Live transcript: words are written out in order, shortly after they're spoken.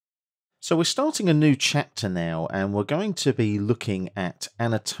So we're starting a new chapter now, and we're going to be looking at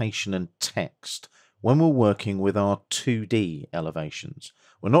annotation and text when we're working with our 2D elevations.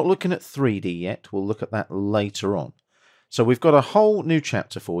 We're not looking at 3D yet, we'll look at that later on. So we've got a whole new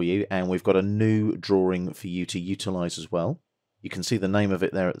chapter for you, and we've got a new drawing for you to utilize as well. You can see the name of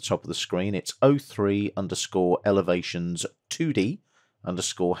it there at the top of the screen. It's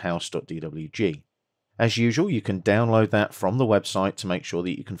 03_elevations2D_house.dwg. As usual, you can download that from the website to make sure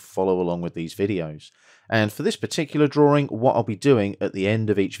that you can follow along with these videos. And for this particular drawing, what I'll be doing at the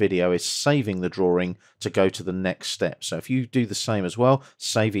end of each video is saving the drawing to go to the next step. So if you do the same as well,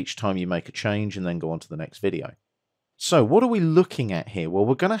 save each time you make a change and then go on to the next video. So what are we looking at here? Well,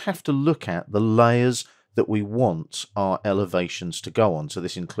 we're going to have to look at the layers that we want our elevations to go on. So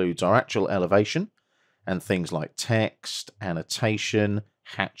this includes our actual elevation and things like text, annotation,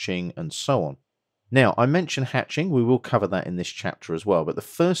 hatching, and so on. Now, I mentioned hatching, we will cover that in this chapter as well, but the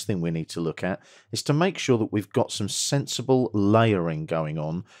first thing we need to look at is to make sure that we've got some sensible layering going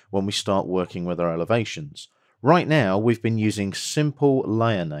on when we start working with our elevations. Right now, we've been using simple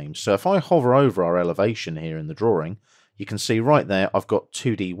layer names, so if I hover over our elevation here in the drawing, you can see right there I've got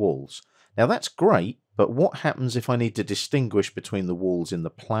 2D walls. Now that's great, but what happens if I need to distinguish between the walls in the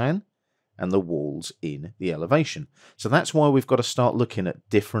plan and the walls in the elevation? So that's why we've got to start looking at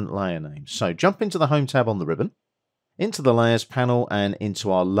different layer names. So jump into the Home tab on the ribbon, into the Layers panel and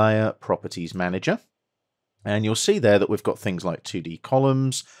into our Layer Properties Manager. And you'll see there that we've got things like 2D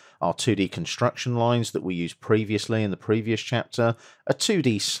columns, our 2D construction lines that we used previously in the previous chapter, a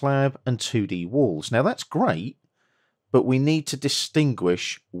 2D slab and 2D walls. Now that's great, but we need to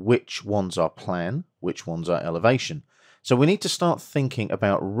distinguish which ones are plan, which ones are elevation. So we need to start thinking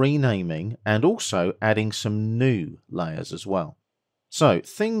about renaming and also adding some new layers as well. So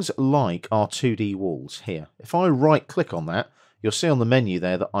things like our 2D walls here. If I right click on that, you'll see on the menu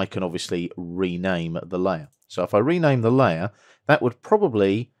there that I can obviously rename the layer. So if I rename the layer, that would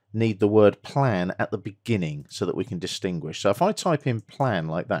probably need the word plan at the beginning so that we can distinguish. So if I type in plan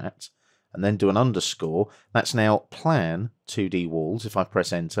like that and then do an underscore, that's now plan 2D walls. If I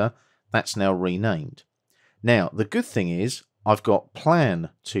press enter, that's now renamed. Now, the good thing is I've got plan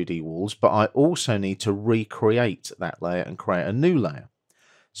 2D walls, but I also need to recreate that layer and create a new layer.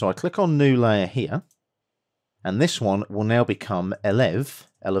 So I click on new layer here, and this one will now become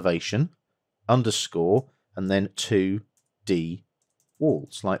elevation, underscore, and then 2D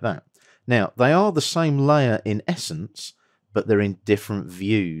walls, like that. Now, they are the same layer in essence, but they're in different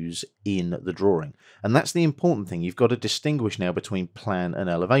views in the drawing. And that's the important thing. You've got to distinguish now between plan and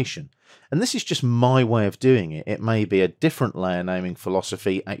elevation. And this is just my way of doing it. It may be a different layer naming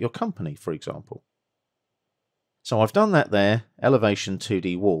philosophy at your company, for example. So I've done that there, elevation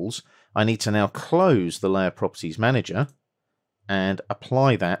 2D walls. I need to now close the Layer Properties Manager and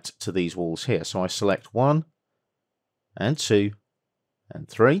apply that to these walls here. So I select 1 and 2 and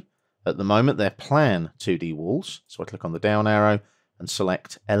 3. At the moment, they're plan 2D walls, so I click on the down arrow and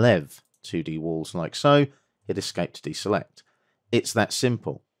select Elev 2D walls like so, hit escape to deselect. It's that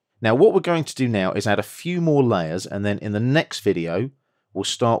simple. Now, what we're going to do now is add a few more layers, and then in the next video, we'll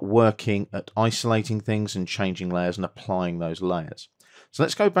start working at isolating things and changing layers and applying those layers. So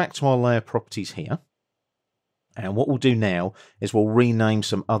let's go back to our layer properties here, and what we'll do now is we'll rename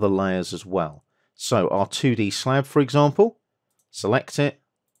some other layers as well. So our 2D slab, for example, select it,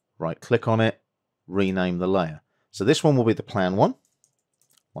 right click on it, rename the layer. So this one will be the plan one,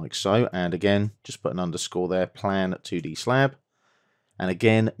 like so, and again, just put an underscore there, plan 2D slab, and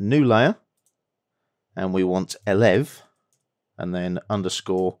again, new layer, and we want elev, and then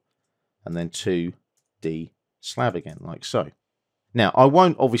underscore, and then 2D slab again, like so. Now, I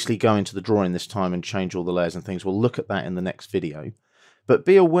won't obviously go into the drawing this time and change all the layers and things. We'll look at that in the next video. But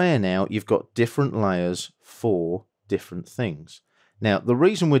be aware now, you've got different layers for different things. Now, the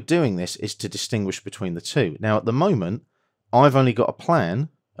reason we're doing this is to distinguish between the two. Now, at the moment, I've only got a plan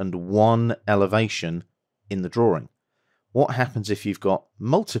and one elevation in the drawing. What happens if you've got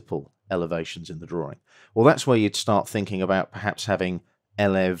multiple elevations in the drawing? Well, that's where you'd start thinking about perhaps having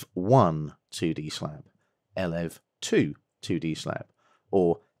elev 1 2D slab, elev 2 2D slab,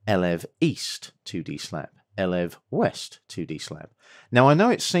 or elev east 2D slab, elev west 2D slab. Now, I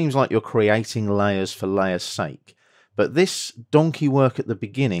know it seems like you're creating layers for layers' sake, but this donkey work at the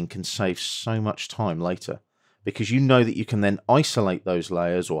beginning can save so much time later, because you know that you can then isolate those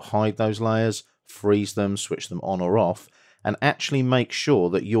layers or hide those layers, freeze them, switch them on or off, and actually make sure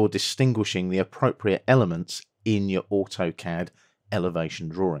that you're distinguishing the appropriate elements in your AutoCAD elevation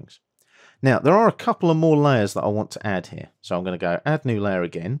drawings. Now, there are a couple of more layers that I want to add here. So I'm going to go add new layer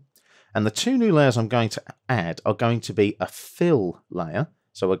again. And the two new layers I'm going to add are going to be a fill layer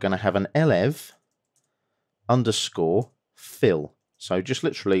So we're going to have an LF underscore fill. So just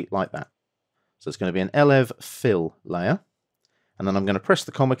literally like that. So it's going to be an LF fill layer. And then I'm going to press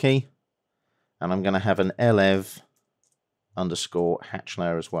the comma key. And I'm going to have an LF underscore hatch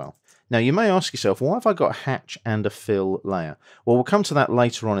layer as well. Now you may ask yourself, why have I got a hatch and a fill layer? Well, we'll come to that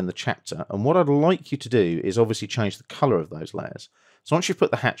later on in the chapter, and what I'd like you to do is obviously change the color of those layers. So once you've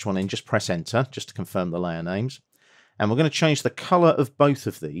put the hatch one in, just press enter just to confirm the layer names, and we're going to change the color of both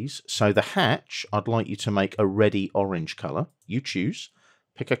of these. So the hatch, I'd like you to make a reddy orange color. You choose,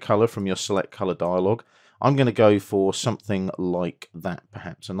 pick a color from your select color dialog. I'm going to go for something like that,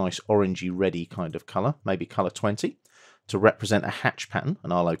 perhaps a nice orangey reddy kind of color, maybe color 20. To represent a hatch pattern,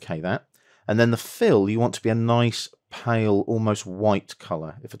 and I'll OK that. And then the fill, you want to be a nice pale, almost white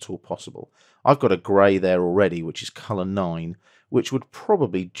colour, if at all possible. I've got a grey there already, which is colour 9, which would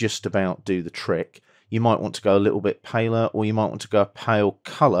probably just about do the trick. You might want to go a little bit paler, or you might want to go a pale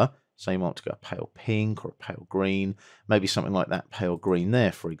colour. So you might want to go a pale pink or a pale green. Maybe something like that pale green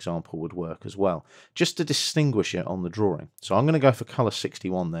there, for example, would work as well, just to distinguish it on the drawing. So I'm going to go for colour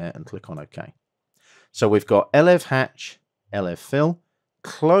 61 there and click on OK. So we've got LF Hatch, LF Fill,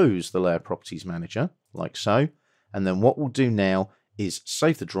 close the Layer Properties Manager, like so, and then what we'll do now is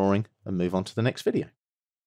save the drawing and move on to the next video.